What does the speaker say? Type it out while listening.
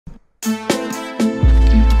Think.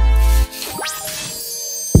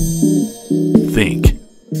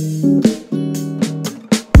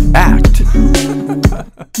 Act.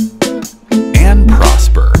 And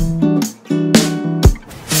prosper.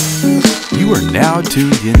 You are now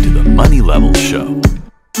tuned into the Money Level Show.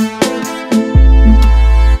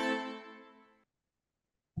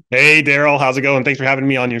 Hey, Daryl, how's it going? Thanks for having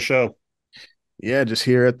me on your show. Yeah, just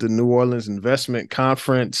here at the New Orleans Investment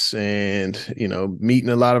Conference and, meeting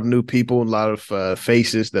a lot of new people, a lot of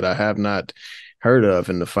faces that I have not heard of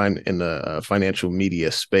in the financial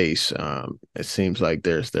media space. It seems like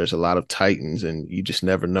there's a lot of titans and you just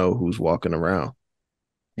never know who's walking around.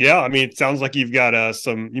 Yeah, I mean, it sounds like you've got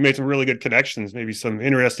you made some really good connections, maybe some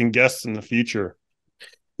interesting guests in the future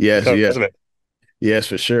Yes, because of it. yes,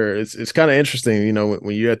 for sure. It's kind of interesting,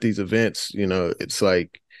 when you're at these events, it's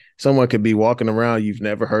like someone could be walking around, you've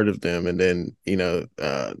never heard of them, and then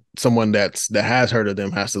someone that has heard of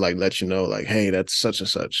them has to like let you know, like, hey, that's such and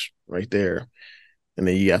such right there, and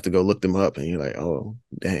then you have to go look them up, and you're like, oh,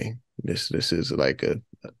 dang, this is like an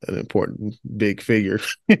important big figure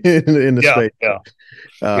in the Yeah, space. yeah,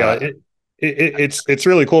 Uh, yeah. It's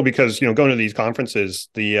really cool because going to these conferences,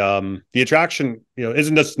 the attraction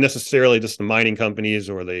isn't just necessarily just the mining companies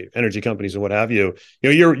or the energy companies or what have you.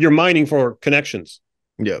 You're mining for connections.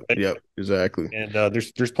 Yep, Right? yep, exactly. And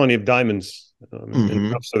there's plenty of diamonds, in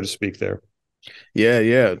the rough, so to speak, there. Yeah,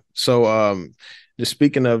 yeah. So, just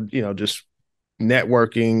speaking of, just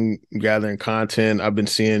networking, gathering content, I've been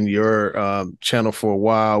seeing your channel for a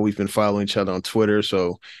while. We've been following each other on Twitter,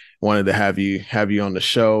 so wanted to have you on the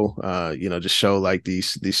show. Just show like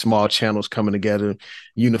these small channels coming together,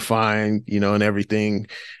 unifying, and everything.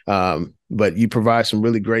 But you provide some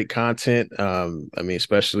really great content. I mean,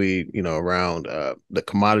 especially around the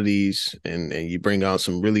commodities, and you bring on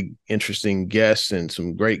some really interesting guests and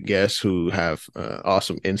some great guests who have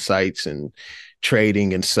awesome insights and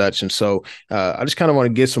trading and such. And so I just kind of want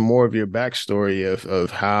to get some more of your backstory of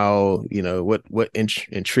how, what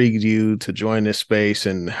intrigued you to join this space,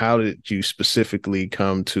 and how did you specifically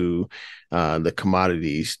come to the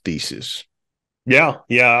commodities thesis? Yeah,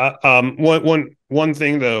 yeah. One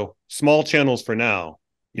thing though, small channels for now.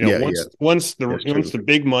 Yeah, yeah, Once the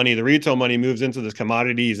big money, the retail money moves into the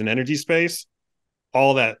commodities and energy space,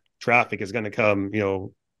 all that traffic is going to come,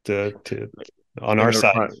 to on our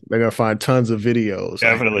side. They're gonna find tons of videos. Like,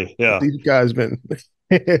 Definitely, yeah. these guys been.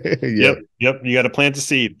 Yep. Yep. You got to plant the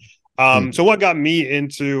seed. Mm. So what got me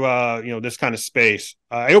into this kind of space?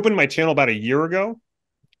 I opened my channel about a year ago.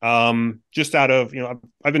 Just out of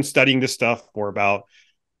I've been studying this stuff for about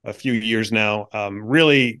a few years now.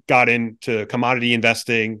 Really got into commodity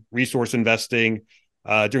investing, resource investing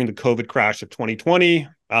during the COVID crash of 2020.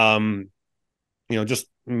 Just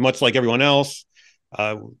much like everyone else,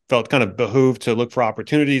 felt kind of behooved to look for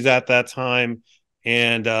opportunities at that time.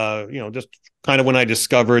 And, just kind of when I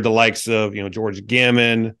discovered the likes of, George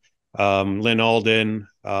Gammon, Lynn Alden,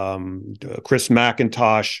 Chris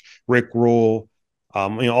McIntosh, Rick Rule,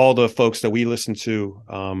 all the folks that we listen to,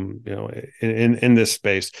 in this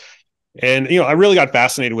space. And, I really got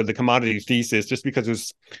fascinated with the commodity thesis just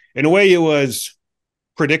because in a way, it was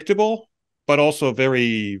predictable, but also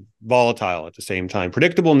very volatile at the same time.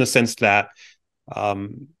 Predictable in the sense that,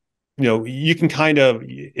 you can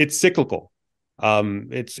it's cyclical.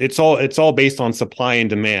 It's all based on supply and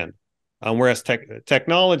demand. Whereas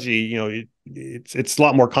technology, it's a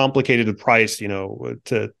lot more complicated to price,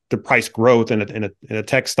 to price growth in a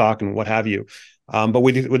tech stock and what have you. But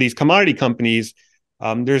with these commodity companies,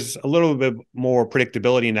 there's a little bit more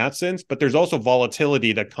predictability in that sense, but there's also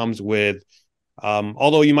volatility that comes with,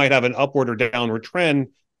 although you might have an upward or downward trend,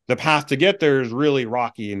 the path to get there is really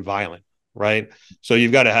rocky and violent, right? So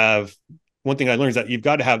you've got to have, one thing I learned is that you've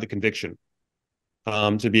got to have the conviction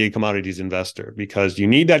to be a commodities investor, because you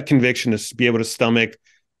need that conviction to be able to stomach,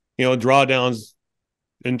 drawdowns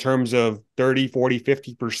in terms of 30, 40,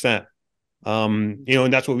 50%.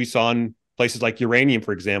 And that's what we saw in places like uranium,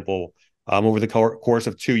 for example, over the course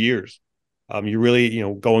of 2 years. You really,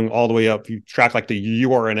 going all the way up, you track like the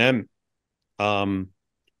URNM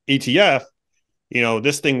ETF,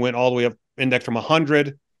 this thing went all the way up, index from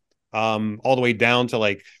 100 all the way down to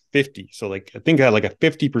like 50. So like, I think I had like a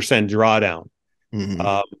 50% drawdown.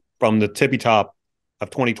 Mm-hmm. From the tippy top of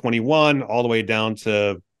 2021 all the way down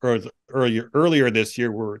to earlier this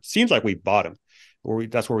year, where it seems like we bottomed,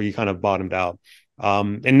 that's where we kind of bottomed out.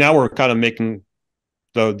 And now we're kind of making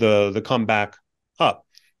the comeback up.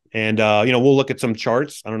 And we'll look at some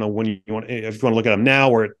charts. I don't know when if you want to look at them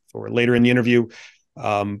now or later in the interview.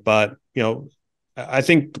 But I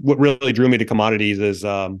think what really drew me to commodities is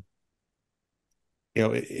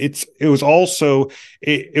it was also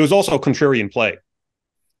it was also a contrarian play.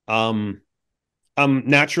 I'm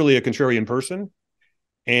naturally a contrarian person,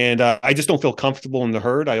 and I just don't feel comfortable in the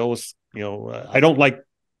herd. I always, I don't like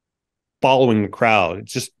following the crowd.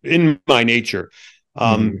 It's just in my nature.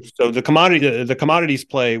 So the commodities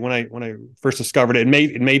play, when I first discovered it,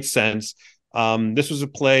 it made sense. This was a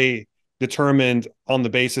play determined on the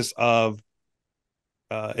basis of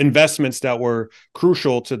investments that were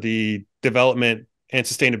crucial to the development and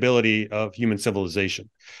sustainability of human civilization.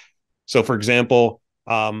 So, for example,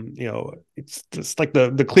 it's just like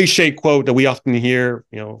the cliche quote that we often hear,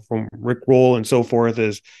 from Rick Roll and so forth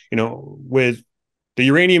is, with the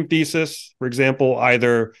uranium thesis, for example,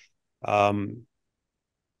 um,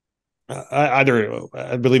 either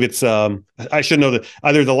I believe it's I should know that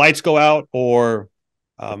either the lights go out or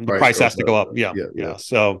the price has to go up. Yeah, Yeah, yeah.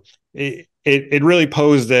 So it really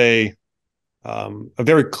posed a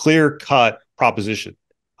very clear cut proposition.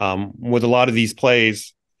 With a lot of these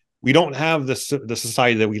plays, we don't have the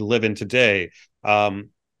society that we live in today, and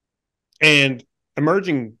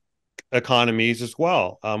emerging economies as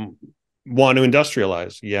well want to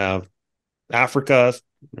industrialize. You have Africa,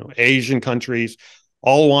 Asian countries,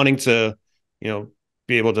 all wanting to,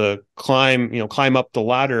 be able to climb up the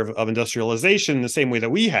ladder of industrialization the same way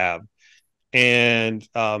that we have. And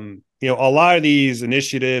a lot of these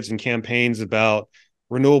initiatives and campaigns about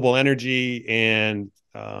renewable energy and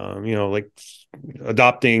like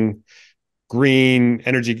adopting green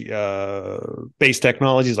energy based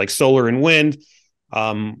technologies like solar and wind,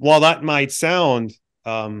 while that might sound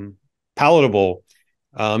palatable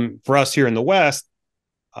for us here in the West,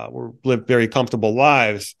 we live very comfortable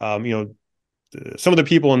lives. Some of the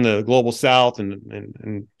people in the global South and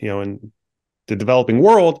in the developing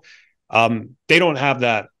world, they don't have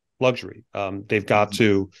that luxury. They've got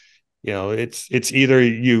to, it's either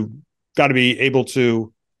you got to be able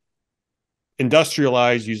to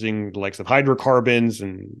industrialize using the likes of hydrocarbons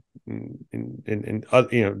and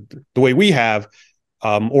the way we have,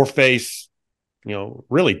 or face,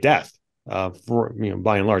 really death, for,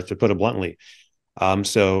 by and large, to put it bluntly.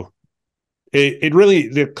 So it really,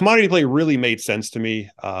 the commodity play really made sense to me,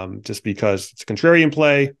 just because it's a contrarian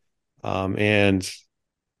play, and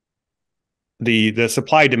the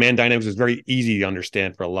supply demand dynamics is very easy to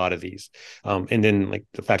understand for a lot of these. And then like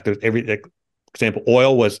the fact that for example,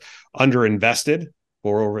 oil was underinvested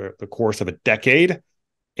for over the course of a decade.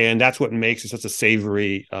 And that's what makes it such a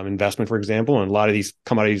savory investment, for example. And a lot of these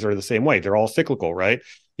commodities are the same way. They're all cyclical, right?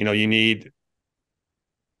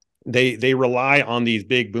 They rely on these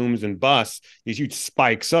big booms and busts, these huge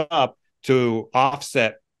spikes up, to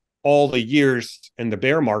offset all the years in the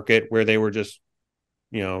bear market where they were just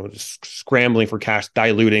scrambling for cash,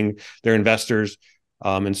 diluting their investors,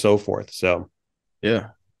 and so forth. So,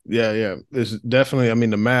 yeah. It's definitely, I mean,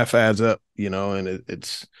 the math adds up, and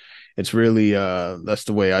it's really, that's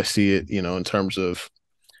the way I see it, in terms of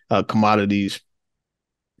commodities.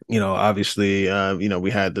 Obviously,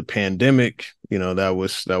 we had the pandemic, that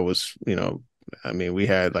was, I mean, we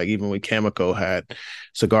had, like, even with Cameco had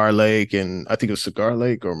Cigar Lake, and I think it was Cigar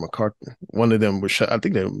Lake or McCarthy. One of them was shut. I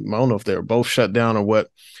don't know if they were both shut down or what,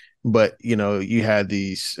 but, you had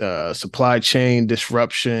these supply chain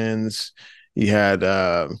disruptions. You had,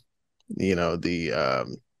 there's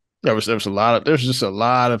just a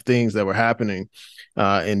lot of things that were happening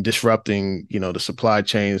and disrupting, the supply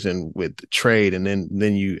chains and with the trade. And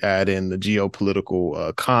then you add in the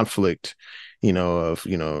geopolitical conflict, of,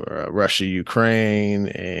 Russia, Ukraine,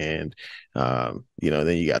 and, then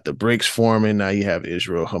you got the BRICS forming. Now you have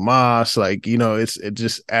Israel, Hamas, like, it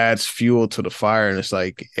just adds fuel to the fire. And it's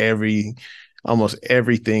like almost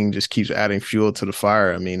everything just keeps adding fuel to the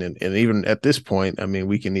fire. I mean, and even at this point, I mean,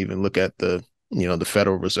 we can even look at the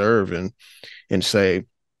Federal Reserve and say,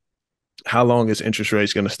 how long is interest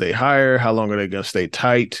rates going to stay higher? How long are they going to stay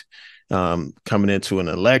tight? Coming into an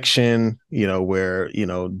election, where,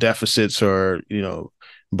 deficits are,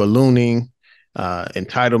 ballooning,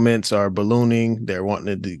 entitlements are ballooning. They're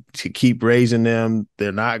wanting to keep raising them.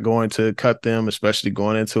 They're not going to cut them, especially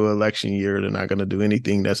going into an election year. They're not going to do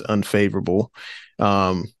anything that's unfavorable.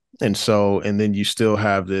 And then you still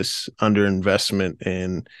have this underinvestment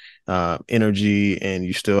in energy, and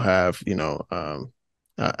you still have,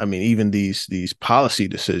 I mean, even these policy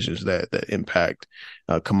decisions that impact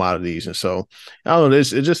commodities. And so, I don't know,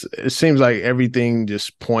 it seems like everything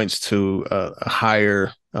just points to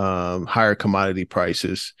higher commodity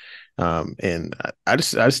prices. And I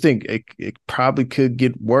just think it probably could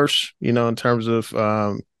get worse, in terms of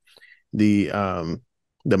the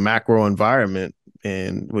macro environment,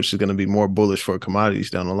 and which is going to be more bullish for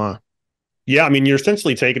commodities down the line. Yeah, I mean, you're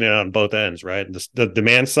essentially taking it on both ends, right? The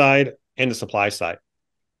demand side and the supply side.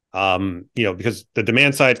 Because the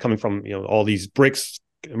demand side is coming from, all these BRICS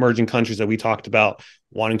emerging countries that we talked about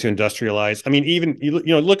wanting to industrialize. I mean, even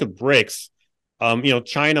look at BRICS.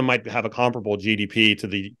 China might have a comparable GDP to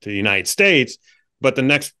the United States, but the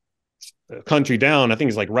next country down, I think,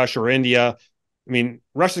 is like Russia or India. I mean,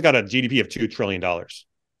 Russia's got a GDP of $2 trillion,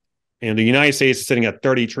 and the United States is sitting at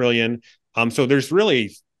 30 trillion. So there's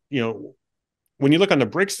really, when you look on the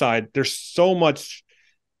BRICS side, there's so much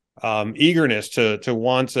eagerness to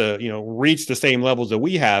want to reach the same levels that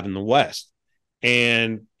we have in the West,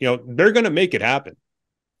 and they're going to make it happen.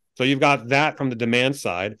 So you've got that from the demand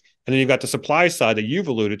side, and then you've got the supply side that you've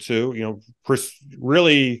alluded to.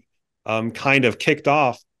 Really kind of kicked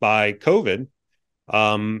off by COVID.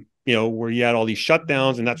 Where you had all these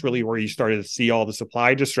shutdowns, and that's really where you started to see all the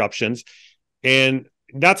supply disruptions. And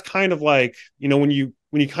that's kind of like, when you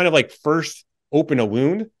kind of like first open a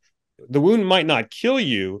wound, the wound might not kill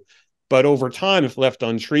you, but over time, if left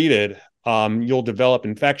untreated, you'll develop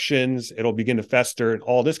infections, it'll begin to fester, and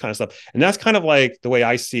all this kind of stuff. And that's kind of like the way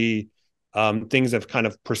I see things have kind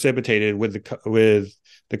of precipitated with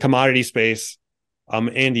the commodity space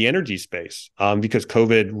and the energy space, because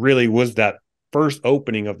COVID really was that first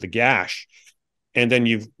opening of the gash. And then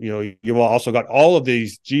you've also got all of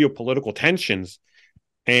these geopolitical tensions.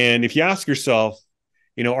 And if you ask yourself,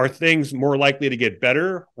 are things more likely to get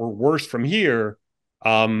better or worse from here?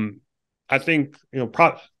 I think, in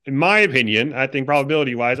my opinion, I think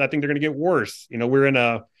probability wise, I think they're going to get worse. We're in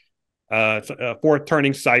a fourth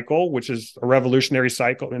turning cycle, which is a revolutionary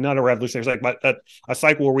cycle, and not a revolutionary cycle, but a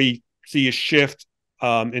cycle where we see a shift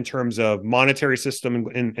in terms of monetary system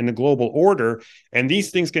and the global order. And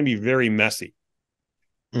these things can be very messy.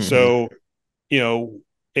 Mm-hmm. So,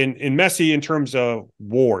 in messy in terms of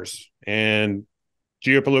wars and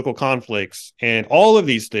geopolitical conflicts, and all of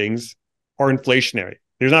these things are inflationary.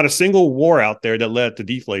 There's not a single war out there that led to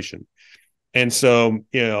deflation. And so,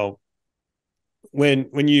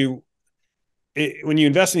 when you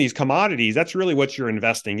invest in these commodities, that's really what you're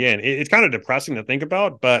investing in. It's kind of depressing to think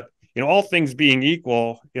about, but all things being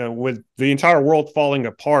equal, with the entire world falling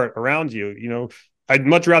apart around you, I'd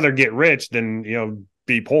much rather get rich than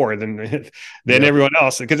be poor than everyone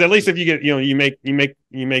else. Because at least if you get you make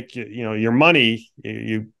your money,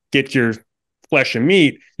 you get your flesh and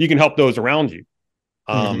meat, you can help those around you.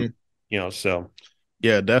 So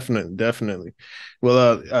yeah, definitely.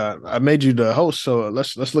 Well, I made you the host, so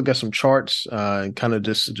let's look at some charts and kind of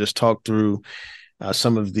just talk through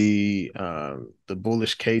some of the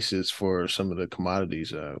bullish cases for some of the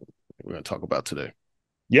commodities we're going to talk about today.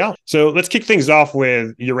 Yeah. So let's kick things off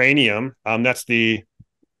with uranium. That's the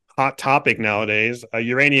hot topic nowadays.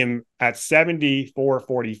 Uranium at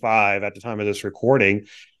 74.45 at the time of this recording.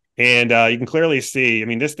 And you can clearly see, I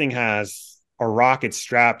mean, this thing has a rocket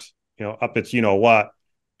strapped, up its what.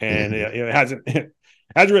 And it hasn't,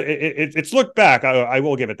 it's looked back. I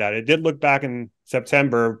will give it that. It did look back in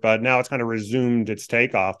September, but now it's kind of resumed its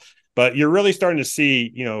takeoff. But you're really starting to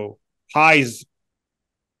see, highs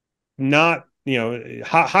not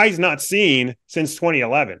seen since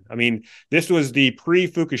 2011. I mean, this was the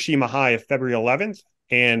pre-Fukushima high of February 11th,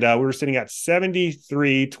 and we were sitting at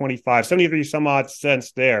 73.25, 73 some odd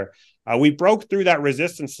cents there. We broke through that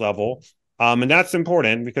resistance level, and that's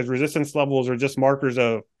important because resistance levels are just markers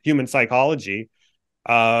of human psychology.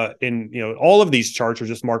 And all of these charts are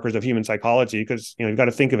just markers of human psychology because you've got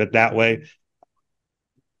to think of it that way.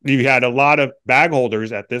 You had a lot of bag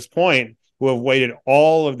holders at this point who have waited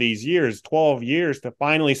all of these years, 12 years, to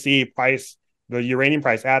finally see the uranium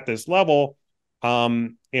price at this level.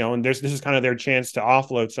 And this is kind of their chance to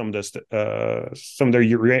offload some of their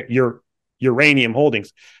uranium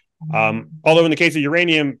holdings. Although in the case of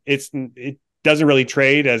uranium, it doesn't really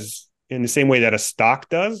trade as in the same way that a stock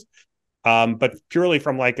does. But purely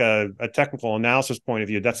from like a technical analysis point of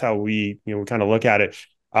view, that's how we kind of look at it.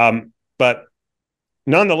 But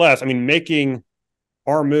nonetheless, I mean, making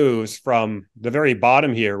our moves from the very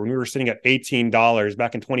bottom here, when we were sitting at $18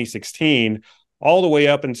 back in 2016, all the way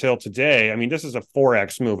up until today, I mean, this is a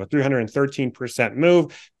 4x move, a 313%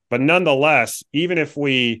 move. But nonetheless, even if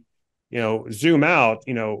we, zoom out,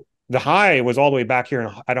 the high was all the way back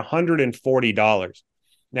here at $140.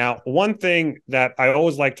 Now, one thing that I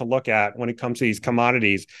always like to look at when it comes to these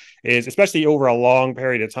commodities is, especially over a long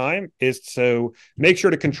period of time, is to make sure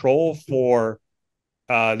to control for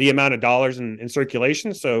the amount of dollars in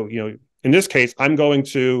circulation. So, in this case, I'm going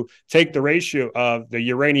to take the ratio of the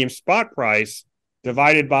uranium spot price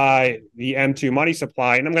divided by the M2 money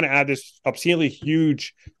supply, and I'm going to add this obscenely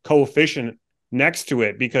huge coefficient next to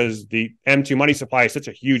it, because the M2 money supply is such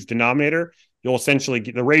a huge denominator, you'll essentially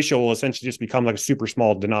get, the ratio will essentially just become like a super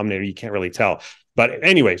small denominator. You can't really tell. But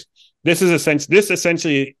anyways, this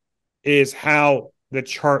essentially is how the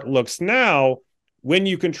chart looks now when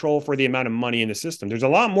you control for the amount of money in the system. There's a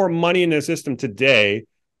lot more money in the system today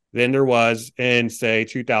than there was in, say,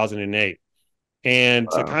 2008. And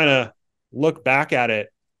to kind of look back at it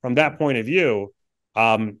from that point of view,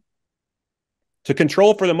 to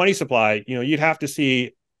control for the money supply, you'd have to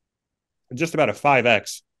see just about a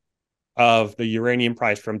 5x of the uranium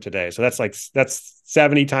price from today. So that's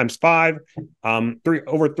 70 times 5,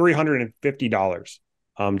 over $350,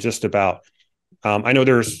 just about. I know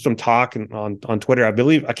there's some talk on Twitter. I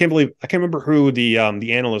can't remember who the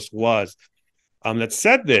analyst was that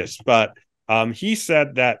said this, but he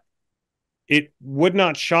said that it would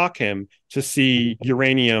not shock him to see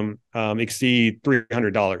uranium exceed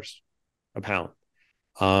 $300 a pound.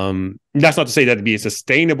 That's not to say that it'd be a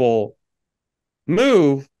sustainable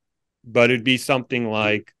move, but it'd be something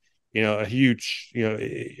like a huge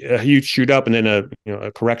shoot up and then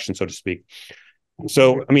a correction, so to speak.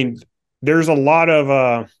 So I mean, there's a lot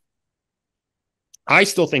of I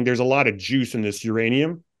still think there's a lot of juice in this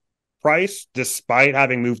uranium price, despite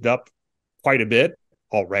having moved up quite a bit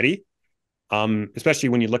already. Especially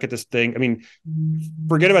when you look at this thing. I mean,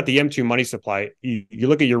 forget about the M2 money supply. You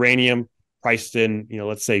look at uranium priced in,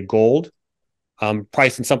 let's say gold,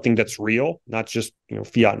 priced in something that's real, not just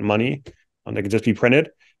fiat money that could just be printed.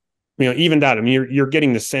 Even that. I mean, you're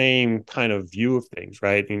getting the same kind of view of things,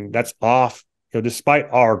 right? I mean, that's off. Despite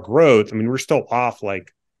our growth, I mean, we're still off,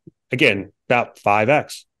 like, again, about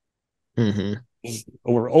 5x,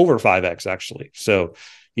 over 5x actually. So,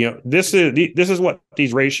 this is what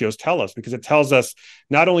these ratios tell us, because it tells us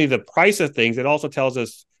not only the price of things, it also tells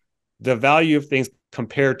us the value of things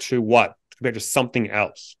compared to something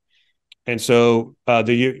else. And so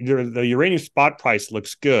the uranium spot price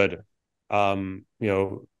looks good, from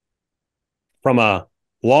a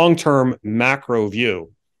long-term macro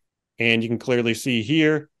view. And you can clearly see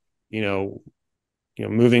here,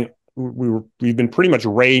 moving, we've been pretty much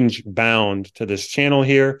range bound to this channel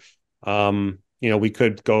here. We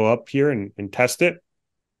could go up here and test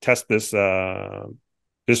this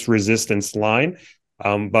resistance line.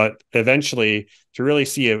 But eventually, to really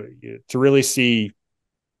see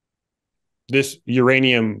this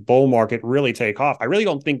uranium bull market really take off, I really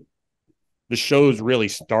don't think the show's really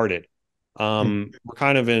started. We're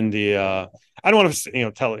kind of in the I don't want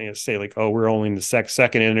to say like, oh, we're only in the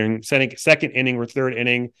second inning or third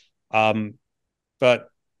inning, but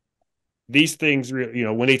these things,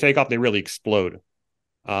 when they take off, they really explode.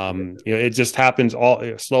 It just happens all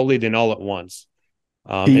slowly, then all at once.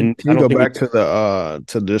 Can you go back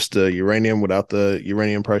to just the uranium without the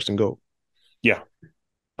uranium price and gold? Yeah.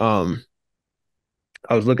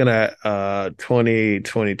 I was looking at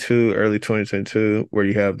 2022, early 2022, where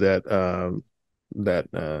you have that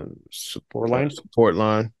support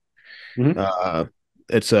line. Mm-hmm.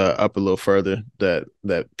 It's up a little further,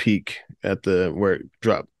 that peak at where it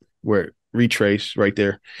dropped, where it retraced right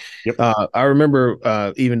there. Yep. I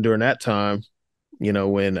remember even during that time,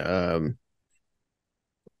 when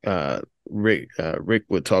Rick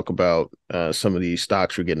would talk about some of these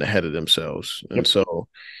stocks were getting ahead of themselves, and so.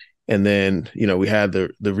 And then, we had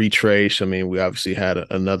the retrace. I mean, we obviously had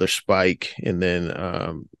another spike. And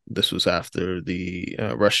then this was after the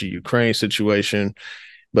Russia-Ukraine situation.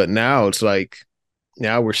 But now it's like,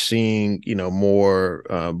 now we're seeing, more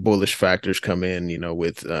bullish factors come in,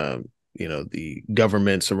 with, the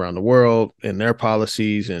governments around the world and their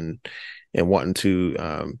policies and wanting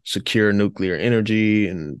to secure nuclear energy.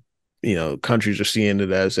 And, countries are seeing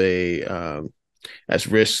it as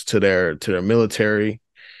risks to their military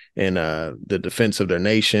and the defense of their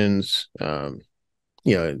nations,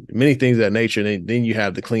 many things of that nature. And then you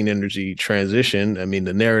have the clean energy transition. I mean,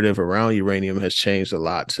 the narrative around uranium has changed a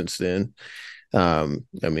lot since then. There's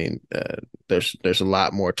a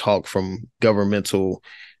lot more talk from governmental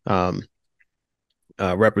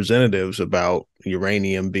representatives about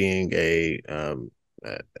uranium being a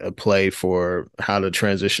play for how to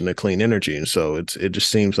transition to clean energy. And so it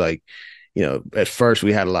just seems like, at first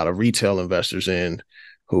we had a lot of retail investors in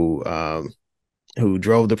who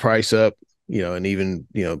drove the price up, and even,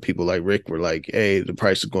 people like Rick were like, hey, the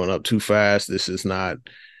price is going up too fast. This is not,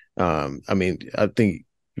 I think,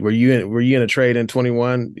 were you in a trade in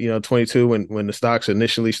 21, 22 when the stocks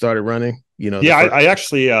initially started running, Yeah, I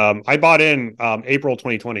actually, I bought in April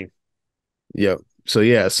 2020. Yep. So,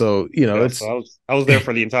 yeah. So, so I was there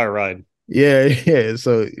for the entire ride. Yeah.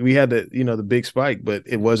 So we had the big spike, but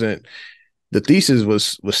it wasn't, the thesis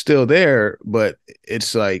was still there, but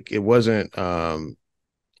it's like it wasn't.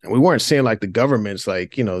 We weren't seeing like the governments,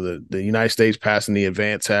 like the United States passing the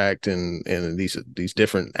Advance Act and these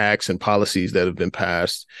different acts and policies that have been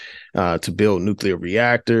passed to build nuclear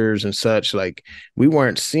reactors and such. Like we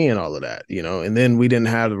weren't seeing all of that, and then we didn't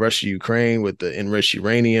have the Russia Ukraine with the enriched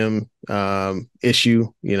uranium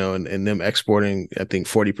issue, and them exporting, I think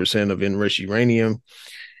 40% of enriched uranium.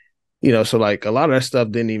 So like a lot of that stuff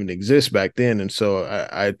didn't even exist back then. And so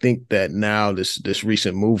I think that now this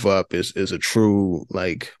recent move up is a true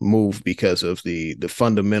like move because of the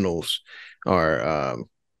fundamentals are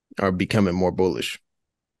becoming more bullish.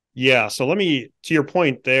 Yeah. So let me, to your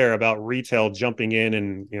point there about retail jumping in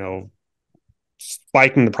and,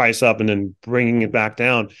 spiking the price up and then bringing it back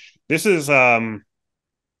down. This is a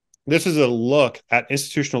look at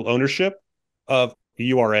institutional ownership of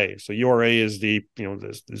URA. So URA is is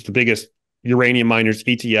the biggest uranium miners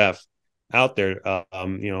ETF out there.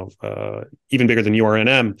 Even bigger than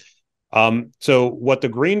URNM. So what the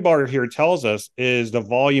green bar here tells us is the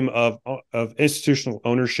volume of institutional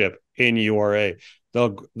ownership in URA.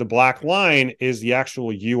 The black line is the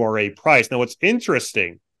actual URA price. Now, what's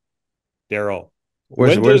interesting, Daryl,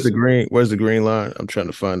 Where's when where's does the green where's the green line? I'm trying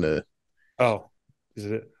to find the. oh is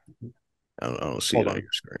it I don't see hold it on on.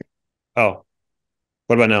 your screen. Oh,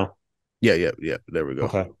 what about now? Yeah. There we go.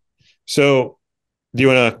 Okay. So do you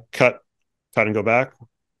want to cut and go back?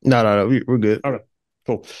 No. We're good. All right,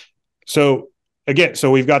 cool. So again,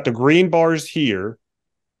 so we've got the green bars here.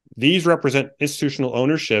 These represent institutional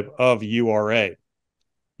ownership of URA.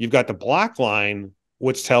 You've got the black line,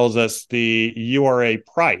 which tells us the URA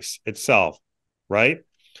price itself, right?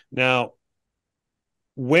 Now,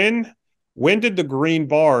 when did the green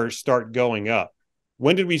bars start going up?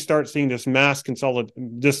 When did we start seeing this mass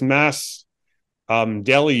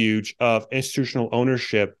deluge of institutional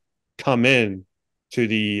ownership come in to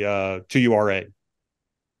the to URA?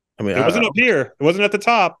 I mean, It wasn't up here. It wasn't at the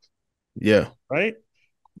top, yeah. right?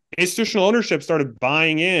 Institutional ownership started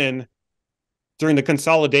buying in during the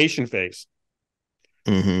consolidation phase.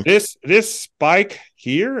 Mm-hmm. This spike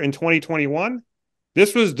here in 2021,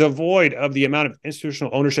 this was devoid of the amount of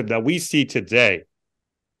institutional ownership that we see today.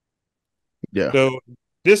 Yeah. So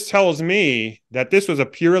this tells me that this was a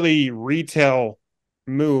purely retail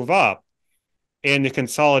move up, and the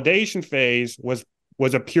consolidation phase was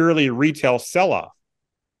a purely retail sell-off.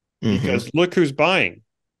 Mm-hmm. Because look who's buying,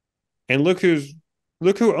 and look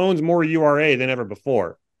who owns more URA than ever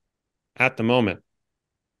before at the moment.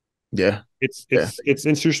 Yeah. It's Yeah. it's it's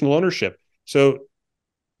institutional ownership. So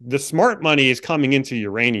the smart money is coming into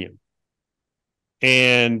uranium,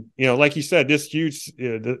 and like you said, this huge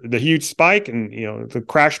the huge spike and the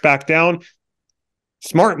crash back down.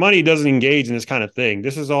 Smart money doesn't engage in this kind of thing.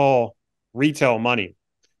 This is all retail money.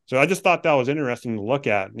 So I just thought that was interesting to look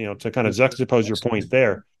at, to kind of juxtapose your point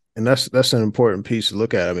there. And that's an important piece to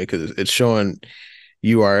look at. I mean, because it's showing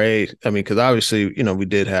URA. I mean, because obviously, we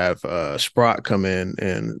did have Sprott come in,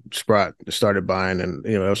 and Sprott started buying, and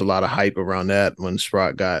there was a lot of hype around that when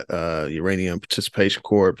Sprott got Uranium Participation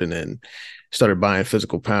Corp, and then started buying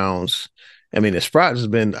physical pounds. I mean, the Sprott has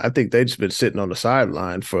been. I think they've just been sitting on the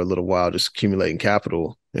sideline for a little while, just accumulating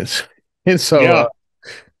capital, and so Yeah, and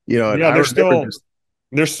yeah, I remember just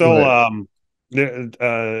they're still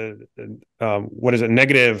what is it,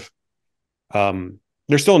 negative,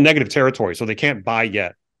 they're still in negative territory, so they can't buy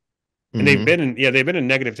yet. And they've been in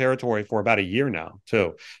negative territory for about a year now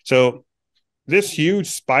too. So this huge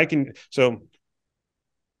spike in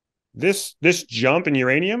this jump in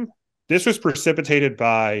uranium, this was precipitated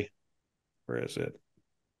by, where is it?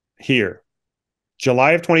 Here.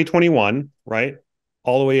 July of 2021, right?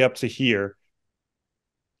 All the way up to here.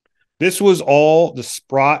 This was all the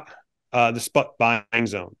spot buying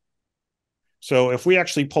zone. So if we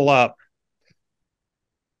actually pull up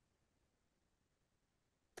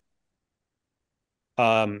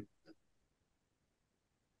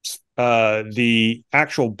the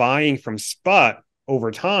actual buying from spot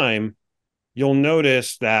over time, you'll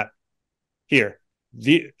notice that here.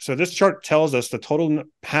 So this chart tells us the total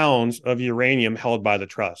pounds of uranium held by the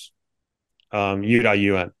trust,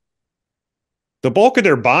 U.UN. The bulk of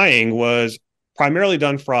their buying was primarily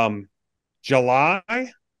done from July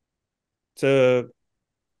to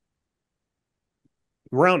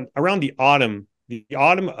around the autumn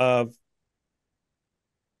of,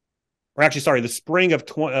 or actually, sorry, the spring of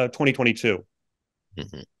 2022.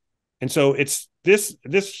 Mm-hmm. And so it's this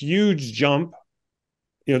huge jump,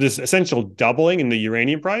 this essential doubling in the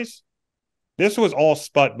uranium price. This was all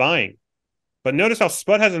Sput buying. But notice how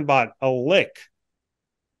Sput hasn't bought a lick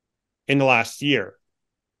in the last year.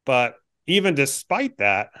 But even despite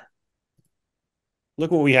that,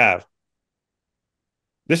 look what we have.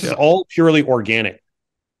 This is Yeah. all purely organic.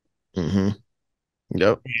 Mm-hmm.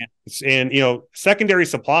 Yep. And secondary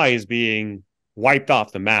supply is being wiped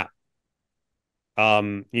off the map.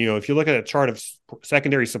 If you look at a chart of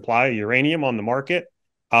secondary supply of uranium on the market,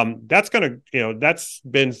 that's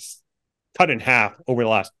been cut in half over the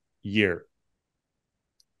last year.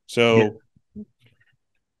 So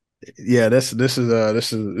yeah, this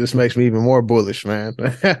makes me even more bullish, man.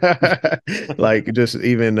 Like just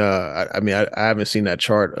even I mean I haven't seen that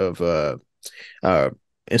chart of uh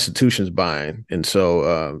institutions buying, and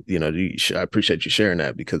so I appreciate you sharing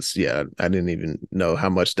that, because yeah, I didn't even know how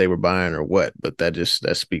much they were buying or what, but that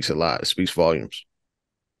speaks a lot. It speaks volumes.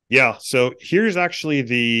 yeah, so here's actually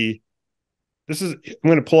I'm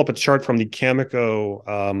going to pull up a chart from the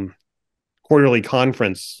Cameco quarterly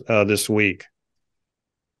conference this week.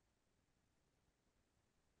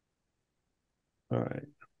 All right.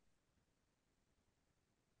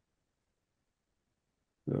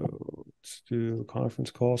 So let's do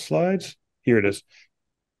conference call slides. Here it is.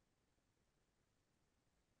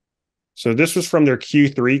 So this was from their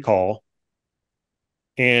Q3 call.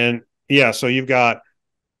 And yeah, so you've got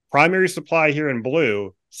primary supply here in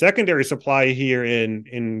blue, secondary supply here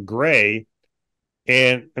in gray.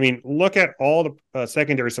 And I mean, look at all the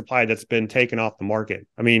secondary supply that's been taken off the market.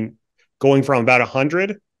 I mean, going from about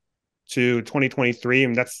 100 to 2023,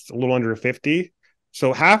 and that's a little under 50.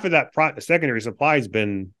 So half of that secondary supply has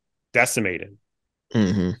been decimated.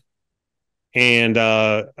 Mm-hmm. And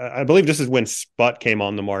I believe this is when Sput came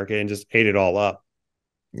on the market and just ate it all up.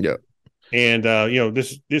 Yeah. And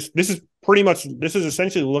this is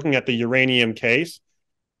essentially looking at the uranium case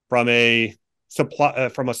from a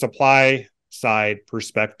supply side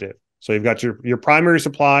perspective. So you've got your primary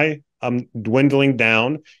supply dwindling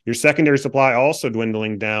down, your secondary supply also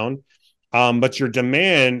dwindling down, but your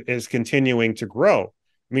demand is continuing to grow.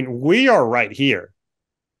 I mean, we are right here.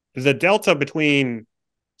 The delta between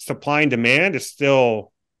supply and demand is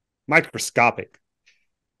still microscopic.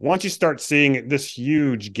 Once you start seeing this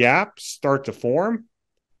huge gap start to form,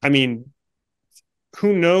 I mean,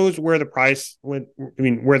 who knows where the price of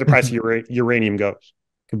uranium goes?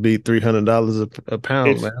 Could be $300 a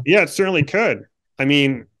pound, man. Yeah, it certainly could. I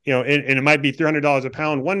mean, and it might be $300 a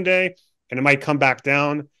pound one day, and it might come back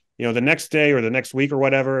down, the next day or the next week or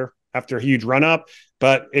whatever after a huge run up.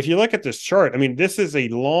 But if you look at this chart, I mean, this is a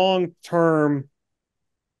long-term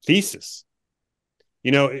thesis.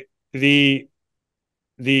 The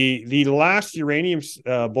last uranium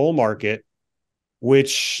bull market,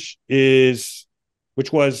 which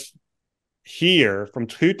was here from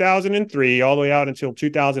 2003 all the way out until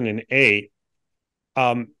 2008,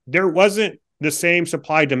 there wasn't the same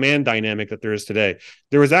supply demand dynamic that there is today.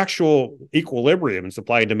 There was actual equilibrium in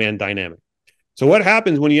supply and demand dynamic. So what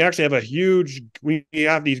happens when you actually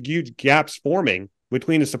have these huge gaps forming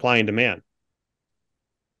between the supply and demand?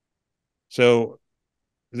 So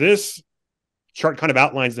this chart kind of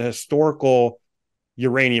outlines the historical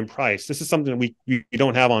uranium price. This is something that we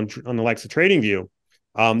don't have on the likes of TradingView.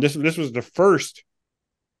 This was the first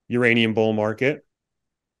uranium bull market.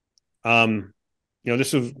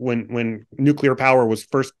 This was when nuclear power was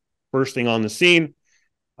first bursting on the scene.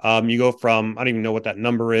 You go from, I don't even know what that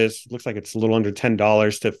number is. It looks like it's a little under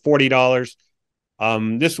 $10 to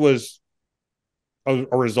 $40. This was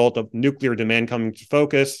a result of nuclear demand coming to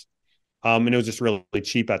focus. And it was just really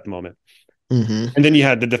cheap at the moment. Mm-hmm. And then you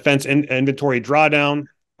had the defense inventory drawdown,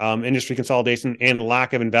 industry consolidation, and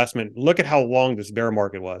lack of investment. Look at how long this bear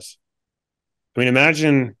market was. I mean,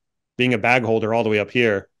 imagine being a bag holder all the way up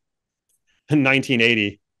here in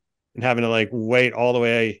 1980 and having to wait all the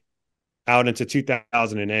way out into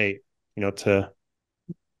 2008, to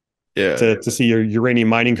see your uranium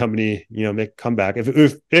mining company, make a comeback if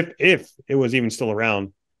it was even still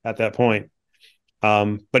around at that point.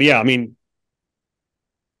 But yeah, I mean,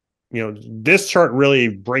 this chart really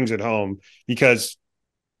brings it home, because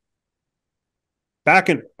back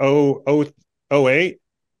in 08,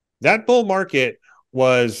 that bull market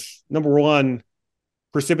was, number one,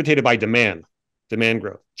 precipitated by demand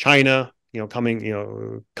growth. China, coming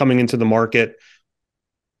into the market.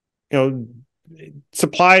 The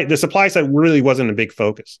supply side really wasn't a big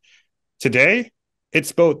focus. Today,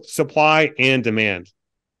 it's both supply and demand.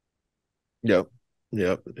 Yep,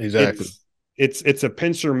 exactly. It's a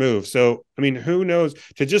pincer move. So, I mean, who knows?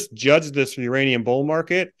 To just judge this uranium bull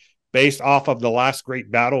market based off of the last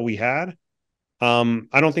great battle we had,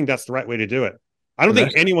 I don't think that's the right way to do it. I don't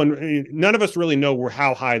think none of us really know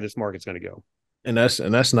how high this market's going to go. And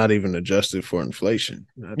that's not even adjusted for inflation.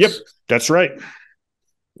 Yep, that's right.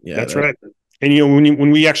 Yeah, that's right. And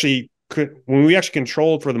when we actually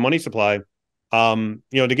controlled for the money supply, To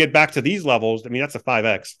get back to these levels, I mean, that's a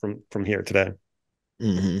 5x from here today.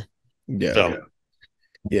 Mm-hmm. Yeah. So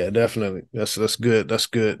Yeah, definitely. That's good. That's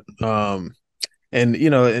good. And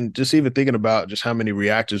and just even thinking about just how many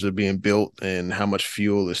reactors are being built and how much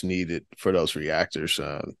fuel is needed for those reactors,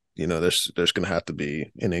 there's going to have to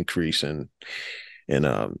be an increase in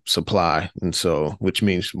supply, and so which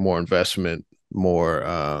means more investment,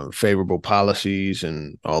 more favorable policies,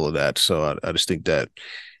 and all of that. So I just think that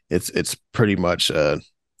it's pretty much a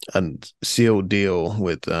sealed deal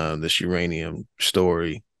with this uranium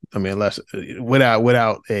story. I mean, unless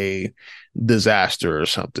without a disaster or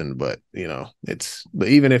something, but but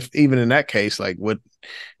even in that case, like what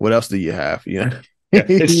else do you have? yeah,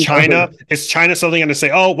 it's China. It's China suddenly going to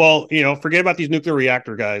say, "Oh, well, forget about these nuclear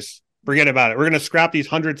reactor guys. Forget about it. We're going to scrap these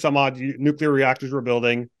 100 some odd nuclear reactors we're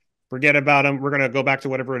building. Forget about them. We're going to go back to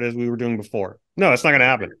whatever it is we were doing before." No, that's not going to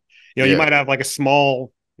happen. You might have like a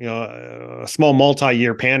small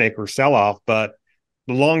multi-year panic or sell-off, but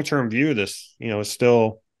the long-term view of this, is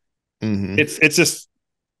still it's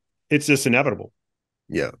just inevitable.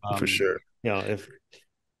 Yeah, for sure. If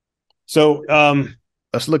so,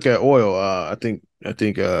 let's look at oil. I think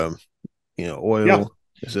yeah. oil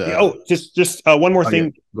is just one more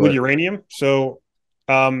thing with ahead. uranium. So,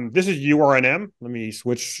 this is URNM. Let me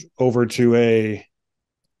switch over to a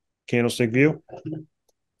candlestick view.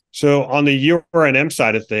 So on the URNM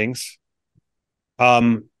side of things,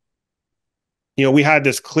 we had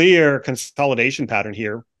this clear consolidation pattern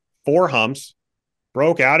here. 4 humps,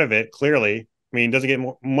 broke out of it clearly. I mean, it doesn't get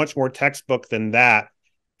much more textbook than that.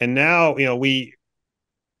 And now, let me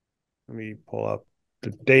pull up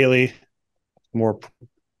the daily, more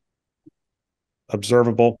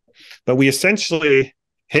observable. But we essentially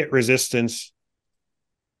hit resistance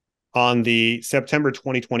on the September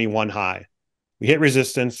 2021 high. We hit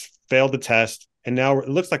resistance, failed the test, and now it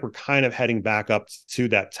looks like we're kind of heading back up to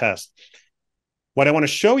that test. What I want to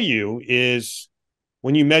show you is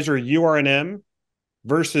when you measure URNM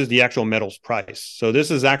versus the actual metals price. So this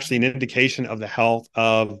is actually an indication of the health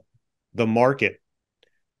of the market,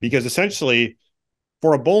 because essentially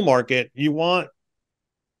for a bull market, you want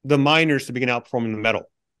the miners to begin outperforming the metal,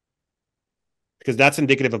 because that's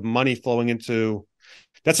indicative of money flowing into,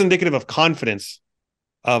 that's indicative of confidence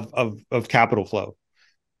of capital flow.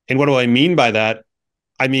 And what do I mean by that?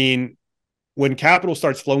 I mean, when capital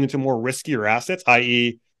starts flowing into more riskier assets,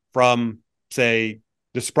 i.e. from, say,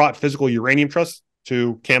 the Sprott Physical Uranium Trust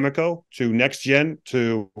to Cameco to NextGen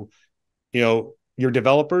to, your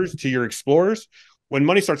developers to your explorers, when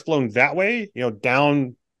money starts flowing that way,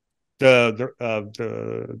 down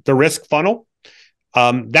the risk funnel,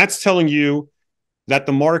 that's telling you that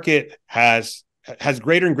the market has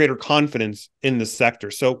greater and greater confidence in the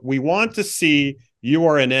sector. So we want to see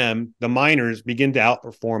URNM, the miners, begin to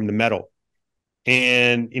outperform the metal.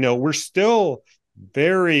 And, we're still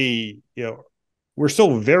very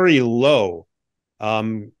low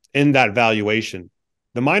in that valuation.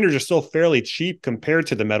 The miners are still fairly cheap compared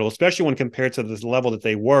to the metal, especially when compared to this level that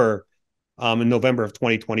they were in November of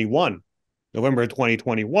 2021. November of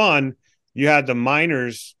 2021, you had the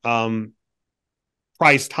miners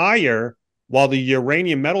priced higher, while the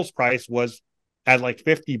uranium metals price was at like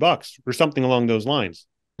 $50 or something along those lines.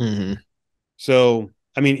 Mm-hmm. So,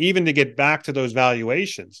 I mean, even to get back to those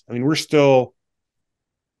valuations, I mean, we're still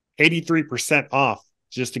 83% off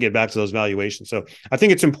just to get back to those valuations. So I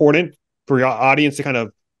think it's important for your audience to kind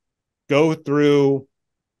of go through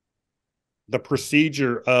the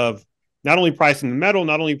procedure of not only pricing the metal,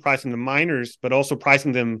 not only pricing the miners, but also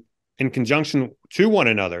pricing them in conjunction to one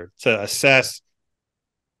another to assess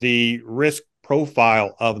the risk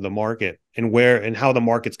profile of the market and how the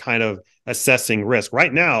market's kind of assessing risk.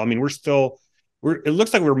 Right now, I mean, it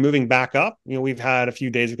looks like we're moving back up. We've had a few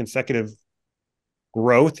days of consecutive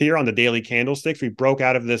growth here on the daily candlesticks. We broke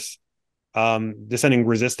out of this descending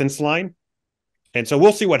resistance line. And so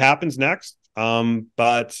we'll see what happens next.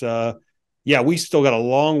 But we still got a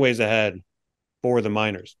long ways ahead for the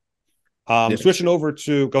miners. Switching over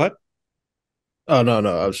to, go ahead. Oh, no.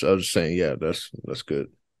 I was just saying, yeah, that's good.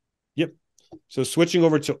 Yep. So switching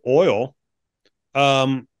over to oil,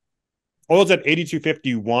 oil's at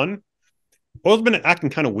 82.51. Oil's been acting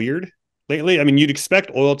kind of weird lately. I mean, you'd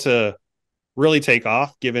expect oil to really take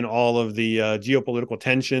off given all of the geopolitical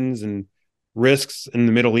tensions and risks in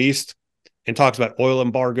the Middle East, and talks about oil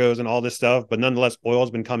embargoes and all this stuff. But nonetheless, oil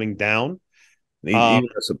has been coming down. Even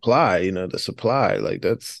the supply, like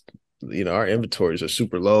that's, our inventories are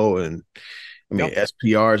super low, and I mean,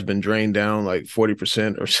 SPR has been drained down like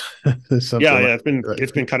 40% or something. Yeah,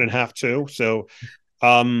 it's been cut in half too. So,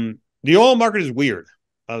 the oil market is weird.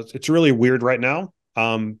 It's really weird right now.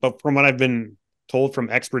 But from what I've been told from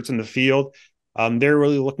experts in the field, they're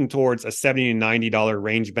really looking towards a $70 to $90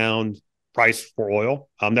 range bound price for oil.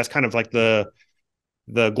 That's kind of like the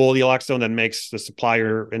Goldilocks zone that makes the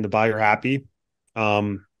supplier and the buyer happy.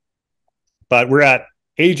 But we're at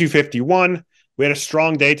 82.51. We had a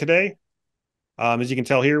strong day today. As you can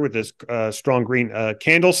tell here with this strong green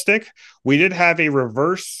candlestick. We did have a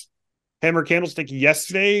reverse hammer candlestick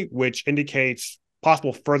yesterday, which indicates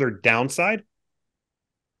possible further downside.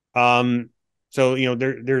 So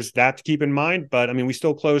there's that to keep in mind. But I mean, we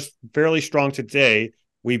still closed fairly strong today.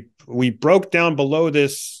 We broke down below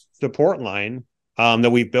this support line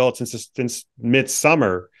that we built since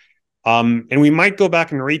midsummer, and we might go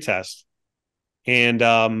back and retest. And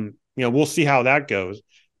we'll see how that goes.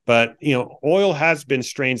 But oil has been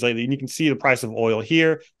strange lately, and you can see the price of oil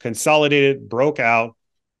here consolidated, broke out,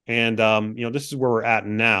 and this is where we're at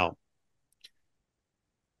now.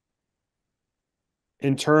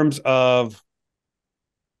 In terms of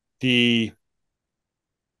the,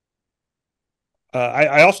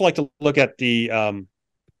 I also like to look at the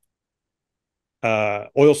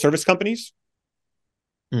oil service companies.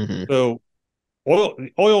 Mm-hmm. So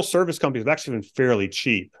oil service companies have actually been fairly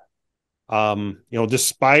cheap.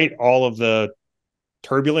 Despite all of the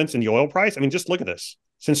turbulence in the oil price. I mean, just look at this.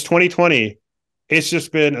 Since 2020, it's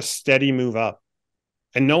just been a steady move up.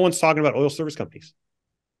 And no one's talking about oil service companies.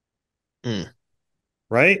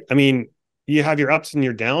 Right? I mean, you have your ups and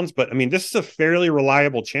your downs, but I mean, this is a fairly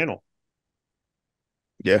reliable channel.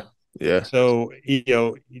 Yeah. Yeah. So,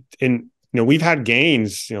 we've had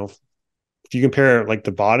gains, if you compare like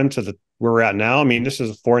the bottom to where we're at now, I mean, this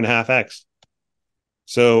is a 4.5x.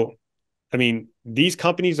 So, I mean, these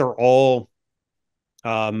companies are all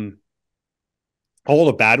the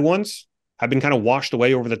bad ones have been kind of washed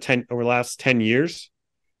away over the last 10 years.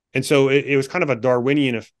 And so it was kind of a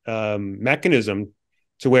Darwinian mechanism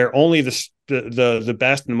to where only the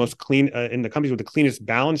best and the most clean in the companies with the cleanest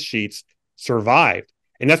balance sheets survived.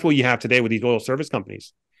 And that's what you have today with these oil service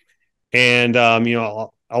companies. And a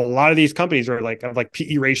lot of these companies are have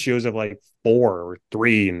PE ratios of like 4 or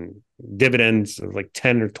 3 and dividends of like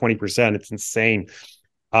 10 or 20%. It's insane.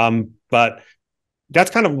 But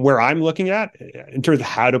that's kind of where I'm looking at in terms of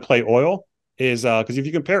how to play oil is because if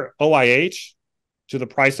you compare OIH to the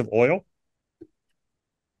price of oil,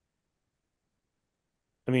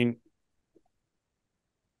 I mean,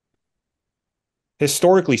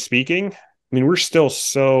 historically speaking, I mean, we're still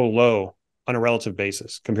so low on a relative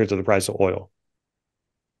basis compared to the price of oil.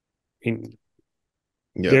 I mean,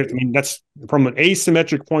 that's from an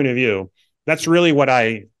asymmetric point of view. That's really what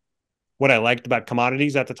I liked about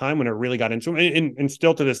commodities at the time when it really got into them, and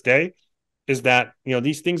still to this day, is that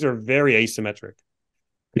these things are very asymmetric.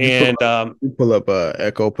 You pull up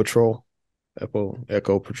Echo Patrol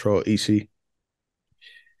EC.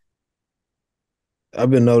 I've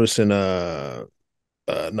been noticing no,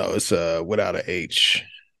 it's without an H,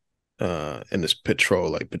 and it's petrol,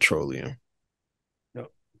 like petroleum. Yep.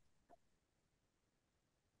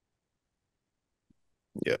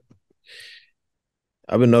 Yep.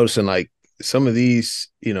 I've been noticing like some of these,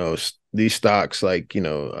 these stocks, like,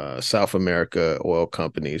 South America oil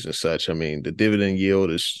companies and such. I mean, the dividend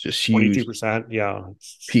yield is just huge. 22%. Yeah.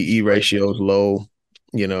 PE ratio is low,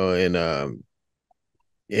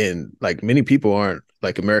 and like many people aren't,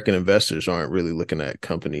 like American investors aren't really looking at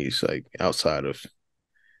companies like outside of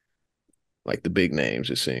like the big names,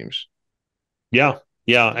 it seems. Yeah.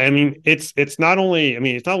 Yeah. I mean, it's not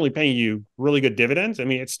only paying you really good dividends. I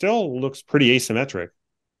mean, it still looks pretty asymmetric.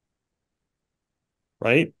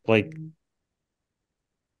 Right? Like,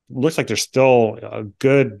 looks like there's still a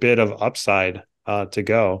good bit of upside to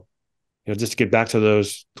go, just to get back to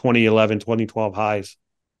those 2011, 2012 highs.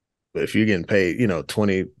 But if you're getting paid,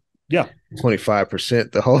 20, yeah,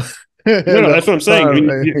 25% the whole no, that's what I'm saying. I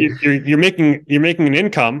mean, you're making an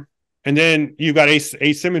income, and then you've got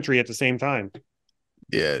asymmetry at the same time.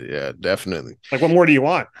 Yeah, definitely. Like, what more do you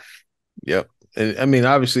want? Yep. And I mean,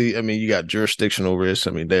 obviously, you got jurisdictional risks.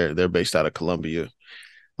 I mean, they're based out of Colombia.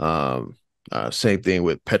 Same thing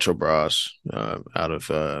with Petrobras out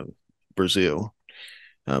of Brazil.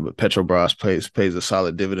 But Petrobras pays a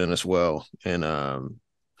solid dividend as well. And I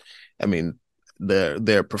mean,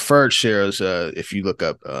 their preferred shares, if you look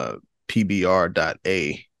up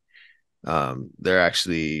PBR.A, they're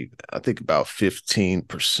actually, I think, about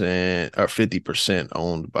 15% or 50%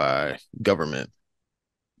 owned by government,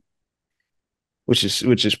 which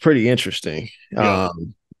is pretty interesting.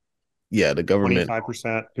 Yeah. The government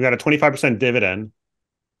 25%. You got a 25% dividend.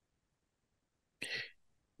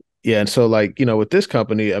 Yeah, and so like, with this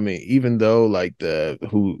company, I mean, even though like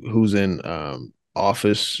who's in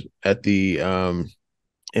office at the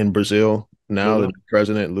in Brazil, now, Lula. the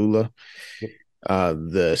president Lula. Yep.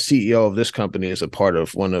 The CEO of this company is a part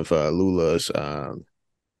of one of Lula's. I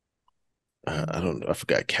don't know. I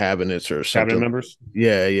forgot, cabinets or Cabinet something. members.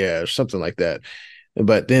 Yeah, yeah, or something like that.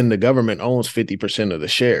 But then the government owns 50% of the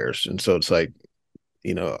shares, and so it's like,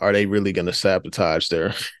 are they really going to sabotage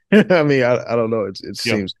their? I mean, I don't know. It Yeah.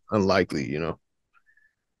 seems unlikely,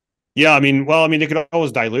 Yeah, I mean, well, I mean, they could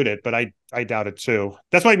always dilute it, but I doubt it too.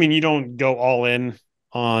 That's why I mean, you don't go all in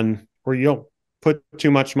on, or you don't put too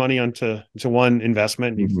much money into one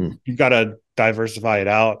investment. Mm-hmm. You've got to diversify it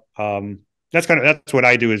out. That's what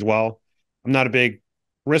I do as well. I'm not a big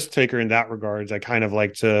risk taker in that regards. I kind of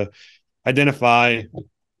like to identify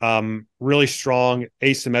really strong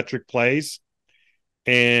asymmetric plays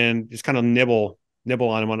and just kind of nibble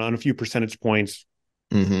on them on a few percentage points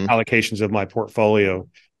Mm-hmm. allocations of my portfolio.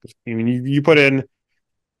 I mean, you put in,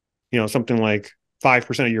 something like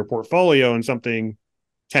 5% of your portfolio and something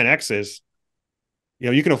 10x's,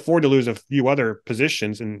 you can afford to lose a few other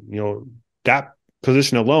positions, and that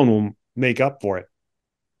position alone will make up for it.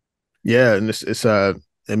 Yeah, and it's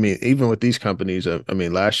I mean, even with these companies, I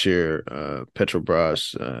mean, last year,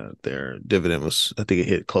 Petrobras, their dividend was, I think it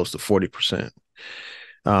hit close to 40%.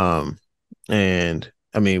 Um, and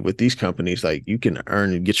I mean, with these companies, like, you can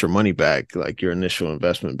earn and get your money back, like your initial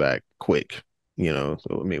investment back quick, So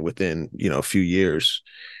I mean, within, a few years,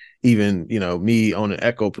 even, me on an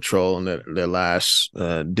Echo Patrol on their last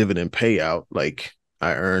dividend payout, like,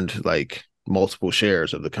 I earned like multiple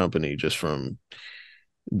shares of the company just from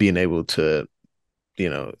being able to, you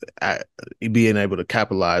know, being able to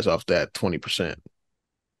capitalize off that 20%.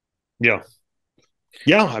 Yeah.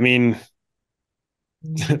 Yeah. I mean,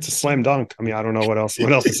 it's a slam dunk. I mean, I don't know what else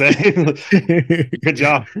to say. Good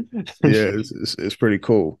job. Yeah, it's pretty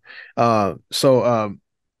cool.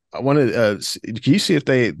 I wanted can you see if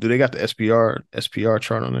they got the SPR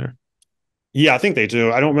chart on there? Yeah, I think they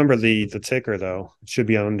do. I don't remember the ticker though. It should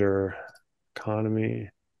be under economy.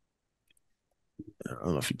 I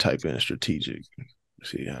don't know if you type in strategic.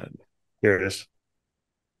 See how. Here it is.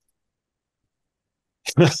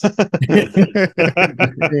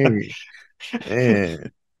 Dang,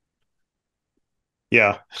 man.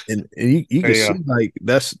 Yeah, And you there can you see, go. like,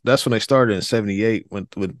 that's when they started in 78 with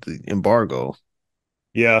the embargo.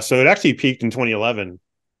 Yeah, so it actually peaked in 2011.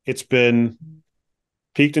 It's been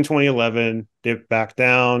peaked in 2011, dipped back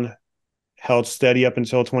down, held steady up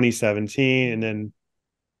until 2017, and then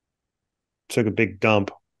took a big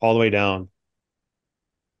dump all the way down.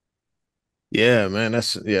 Yeah, man,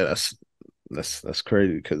 that's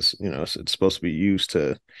crazy because it's supposed to be used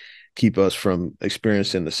to keep us from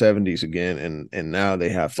experiencing the 70s again, and now they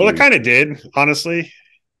have to Well, it kind of did, honestly.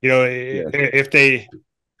 yeah. If they,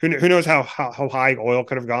 who knows how high oil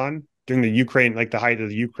could have gone during the Ukraine, like the height of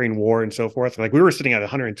the Ukraine war and so forth. Like we were sitting at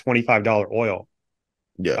 $125 oil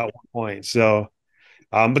Yeah. at one point. So,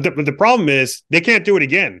 but the problem is they can't do it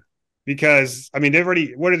again because I mean they've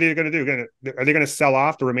already. What are they going to do? Are they going to sell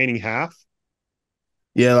off the remaining half?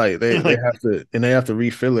 Yeah, like they Like, have to, and they have to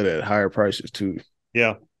refill it at higher prices too.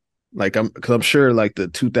 yeah, Like, because I'm sure, like, the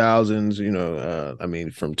 2000s, I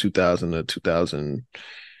mean, from 2000 to 2000,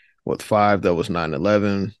 what, 5, that was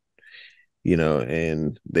 9/11,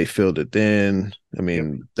 and they filled it then. I yep.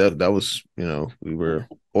 mean, that was,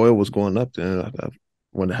 oil was going up then. I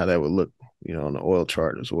wonder how that would look, on the oil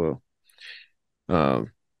chart as well.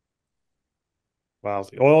 Um, Wow,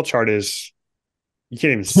 the oil chart is you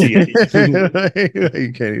can't even see it.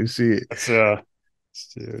 you can't even see it.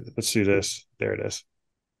 Let's do this. There it is.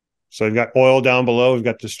 So we've got oil down below. We've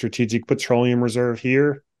got the strategic petroleum reserve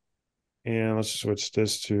here. And let's switch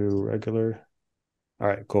this to regular. All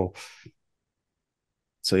right, cool.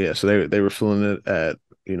 So yeah, so they were filling it at,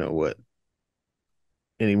 what,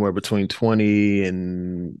 anywhere between 20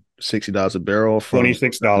 and $60 a barrel from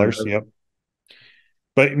 $26. Yep.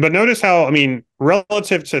 But notice how, I mean,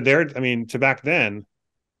 relative to to back then,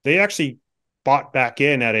 they actually bought back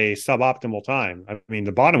in at a suboptimal time. I mean,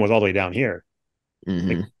 the bottom was all the way down here. Like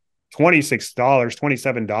Mm-hmm. $26,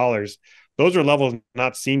 $27. Those are levels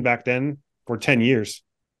not seen back then for 10 years.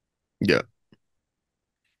 Yeah.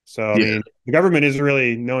 So, I Yeah. mean, the government is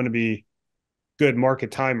really known to be good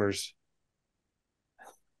market timers.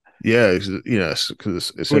 Yeah. Because Who would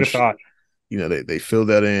have essentially, thought? they fill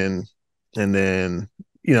that in, and then,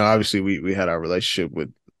 obviously we had our relationship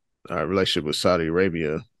with Saudi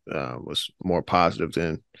Arabia was more positive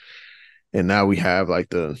then. And now we have, like,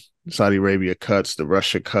 the Saudi Arabia cuts, the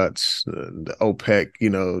Russia cuts, the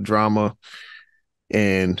OPEC, drama.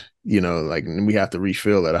 And, like, we have to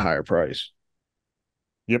refill at a higher price.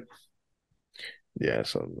 Yep. Yeah.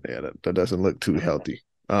 So, yeah, that doesn't look too healthy.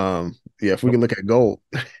 Yeah, if we can look at gold.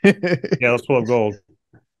 Yeah, let's pull up gold.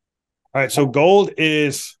 All right, so gold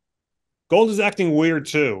is acting weird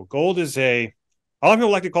too. Gold is a lot of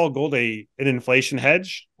people like to call gold an inflation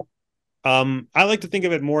hedge. I like to think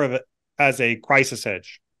of it more of it as a crisis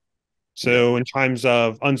hedge. Yeah. So in times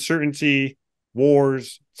of uncertainty,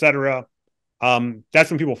 wars, etc.,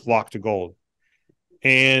 that's when people flock to gold.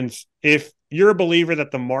 And if you're a believer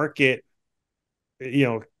that the market, you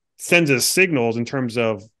know, sends us signals in terms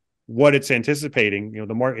of what it's anticipating,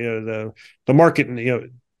 the market, the market,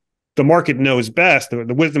 the market knows best,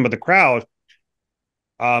 the wisdom of the crowd.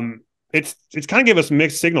 It's kind of give us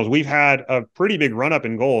mixed signals. We've had a pretty big run up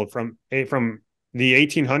in gold from the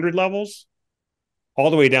 1800 levels all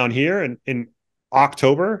the way down here in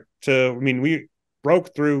October to, I mean, we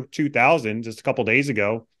broke through 2000 just a couple days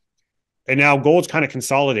ago, and now gold's kind of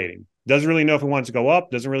consolidating. Doesn't really know if it wants to go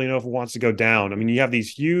up, doesn't really know if it wants to go down. I mean, you have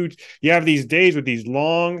these days with these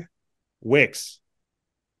long wicks.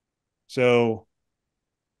 So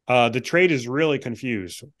the trade is really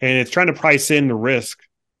confused, and it's trying to price in the risk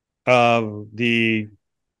of the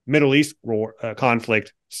Middle East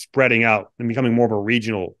conflict spreading out and becoming more of a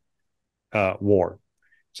regional war.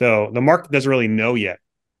 So the market doesn't really know yet.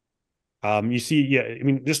 You see, yeah, I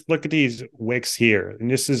mean, just look at these wicks here, and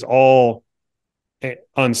this is all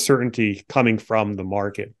uncertainty coming from the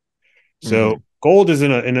market. So gold is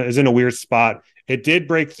in a weird spot. It did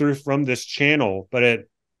break through from this channel, but it,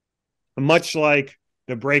 much like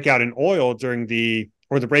the breakout in oil the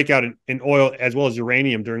breakout in oil as well as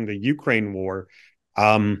uranium during the Ukraine war,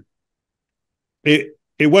 it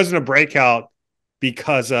wasn't a breakout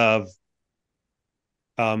because of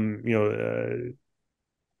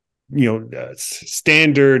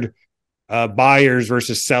standard buyers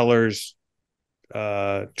versus sellers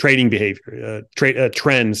trading behavior,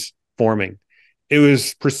 trends forming. It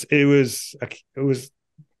was the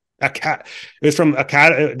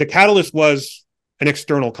catalyst was an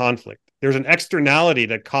external conflict. There's an externality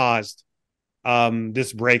that caused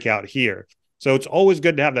this breakout here. So it's always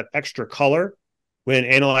good to have that extra color when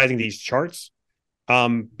analyzing these charts,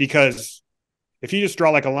 because if you just draw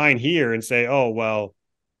like a line here and say, oh, well,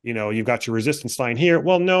 you've got your resistance line here.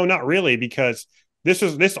 Well, no, not really, because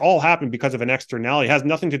this all happened because of an externality. It has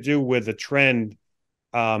nothing to do with the trend,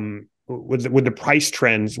 with the price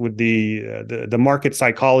trends, with the market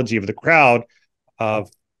psychology of the crowd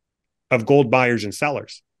of gold buyers and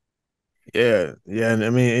sellers. Yeah, yeah, and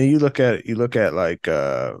I mean, and you look at like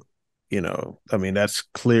I mean, that's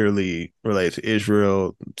clearly related to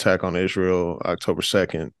Israel, attack on Israel, October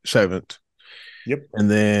 2nd, 7th. Yep. And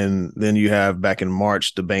then you have back in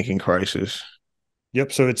March the banking crisis.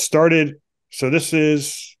 Yep. So it started. So this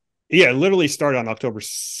is it literally started on October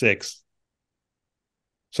 6th.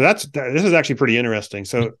 So this is actually pretty interesting.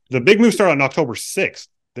 So the big move started on October 6th,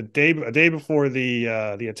 a day before the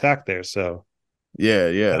attack there. So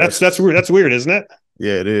yeah, that's weird. That's weird, isn't it?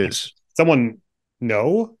 Yeah, it is. Someone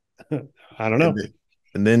know? I don't know.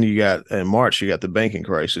 And then you got in March, you got the banking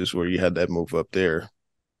crisis where you had that move up there.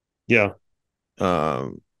 Yeah.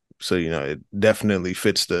 So it definitely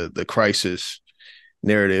fits the crisis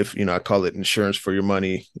narrative. I call it insurance for your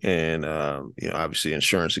money, and obviously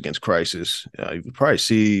insurance against crisis. You could probably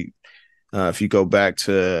see if you go back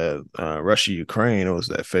to Russia, Ukraine, it was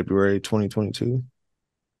that February 2022.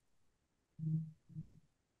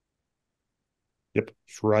 Yep,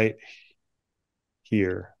 it's right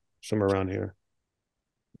here, somewhere around here.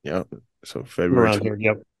 Yep. So February around here.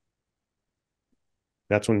 Yep.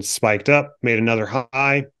 That's when it spiked up, made another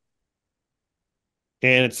high,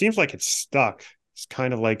 and it seems like it's stuck. It's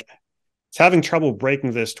kind of like it's having trouble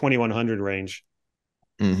breaking this 2100 range.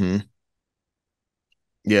 Mm-hmm.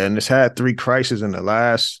 Yeah, and it's had 3 crises in the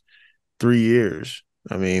last 3 years.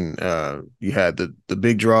 I mean, you had the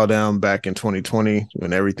big drawdown back in 2020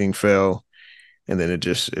 when everything fell, and then it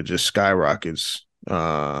just skyrockets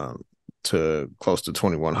to close to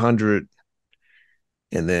 2100,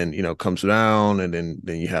 and then comes down, and then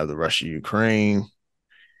you have the Russia Ukraine.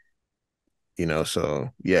 So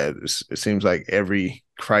yeah, it seems like every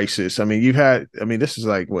crisis. I mean, this is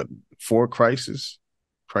like what 4 crises.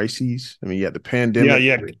 I mean, you had the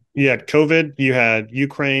pandemic. Yeah. COVID. You had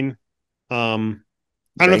Ukraine. I don't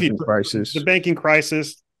know if the banking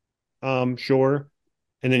crisis. Sure.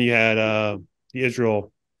 And then you had the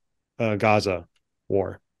Israel Gaza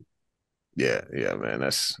war. Yeah, man.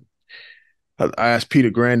 I asked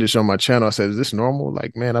Peter Grandish on my channel. I said, "Is this normal?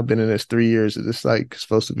 Like, man, I've been in this 3 years. Is this like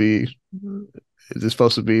supposed to be? Is this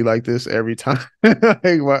supposed to be like this every time?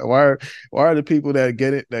 Like, why are the people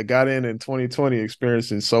that got in 2020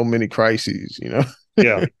 experiencing so many crises?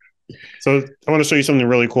 Yeah. So I want to show you something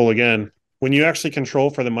really cool again. when you actually control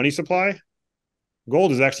for the money supply,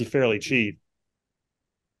 gold is actually fairly cheap.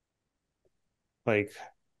 Like,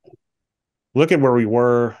 look at where we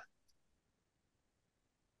were.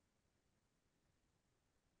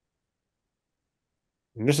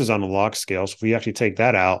 And this is on a log scale. So if we actually take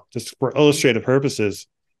that out, just for illustrative purposes,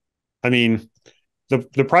 I mean,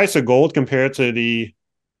 the price of gold compared to the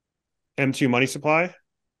M2 money supply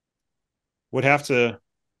would have to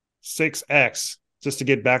 6x just to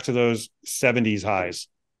get back to those 70s highs.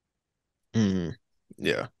 Mm-hmm.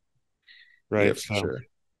 Yeah. Right. Yeah, for sure.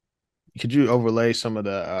 Could you overlay some of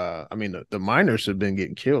the I mean the miners have been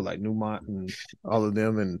getting killed, like Newmont and all of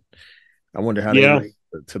them, and I wonder how they relate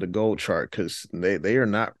to the gold chart, because they are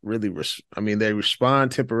not really I mean, they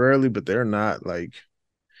respond temporarily, but they're not like.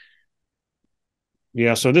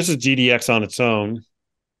 Yeah, so this is GDX on its own.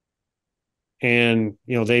 And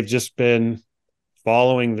they've just been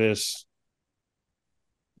following this.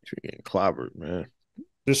 You're getting clobbered, man.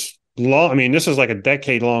 This is like a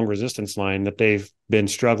decade-long resistance line that they've been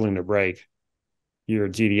struggling to break here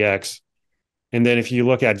at GDX. And then if you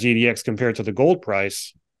look at GDX compared to the gold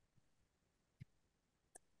price,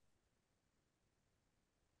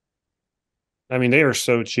 I mean, they are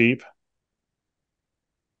so cheap.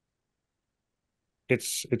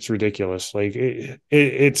 It's ridiculous. Like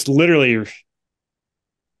it's literally.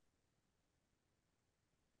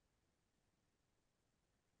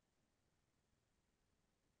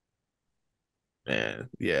 Man,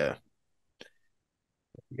 yeah.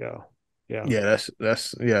 Yeah.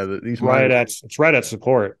 That's these miners, it's right at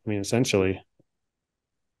support. I mean, essentially.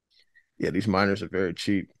 Yeah, these miners are very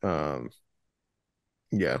cheap.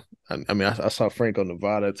 Yeah, I mean, I saw Franco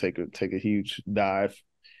Nevada take a huge dive,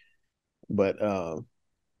 but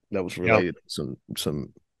that was related to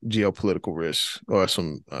some geopolitical risks or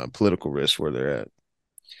some political risks where they're at.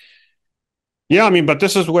 Yeah, I mean, but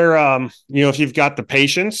this is where if you've got the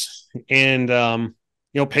patience and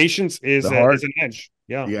patience is an edge.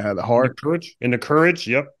 Yeah. Yeah, the heart. And the courage.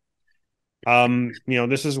 Yep.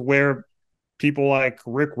 This is where people like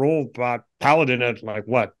Rick Roll bought Paladin at like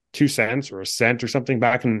what, 2 cents or a cent or something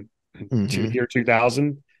back in the year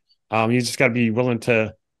 2000. You just got to be willing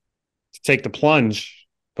to take the plunge.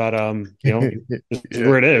 But this is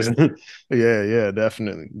where it is. Yeah,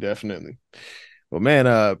 definitely. Well, man,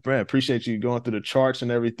 appreciate you going through the charts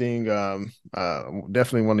and everything.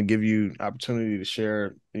 Definitely want to give you opportunity to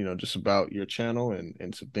share, just about your channel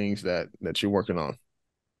and some things that you're working on.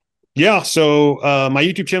 Yeah. So my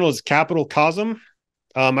YouTube channel is Capital Cosm.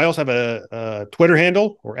 I also have a Twitter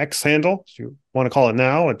handle, or X handle, if you want to call it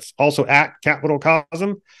now. It's also at Capital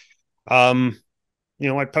Cosm. I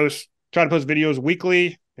try to post videos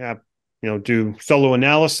weekly. Yeah, do solo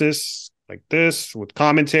analysis like this with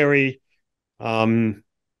commentary. And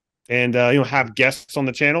have guests on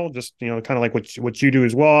the channel, just kind of like what you do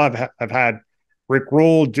as well. I've had Rick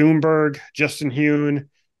Roll, Doomberg, Justin Hune,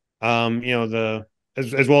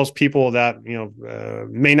 as well as people that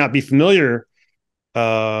may not be familiar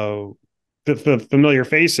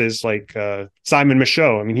faces, like Simon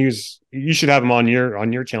Michaud. I mean, you should have him on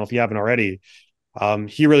your channel if you haven't already.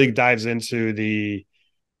 He really dives into the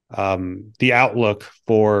outlook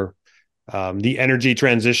for the energy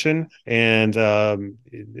transition and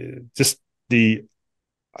just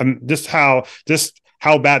how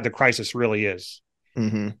bad the crisis really is.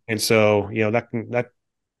 Mm-hmm. And so that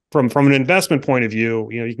from an investment point of view,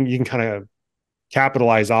 you can kind of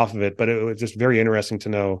capitalize off of it, but it was just very interesting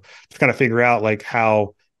to kind of figure out like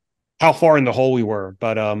how far in the hole we were.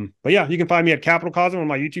 But yeah, you can find me at Capital Cosm on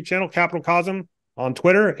my YouTube channel, Capital Cosm on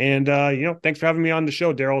Twitter. And thanks for having me on the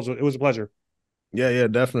show, Daryl. It was a pleasure. Yeah,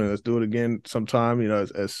 definitely. Let's do it again sometime.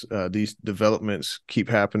 As these developments keep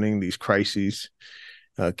happening, these crises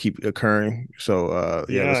keep occurring. So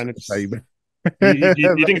and it's how you think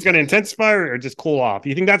it's going to intensify or just cool off?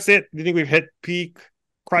 You think that's it? You think we've hit peak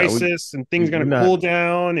crisis and things going to cool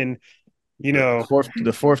down? And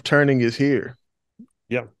the fourth turning is here.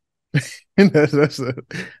 Yeah. I just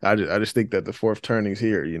think that the fourth turning is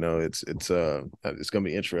here. It's going to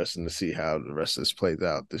be interesting to see how the rest of this plays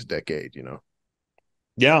out this decade.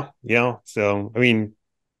 Yeah. So I mean,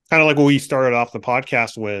 kind of like what we started off the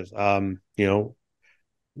podcast with.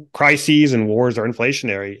 Crises and wars are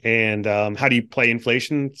inflationary, and how do you play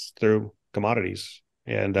inflation? Through commodities,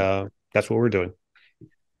 and that's what we're doing.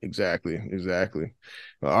 Exactly.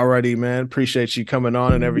 Well, alrighty, man. Appreciate you coming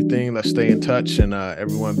on and everything. Let's stay in touch, and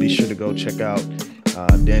everyone be sure to go check out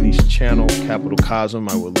Danny's channel, Capital Cosm.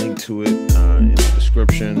 I will link to it in the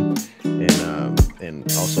description,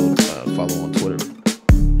 and also follow on Twitter.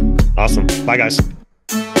 Awesome. Bye, guys.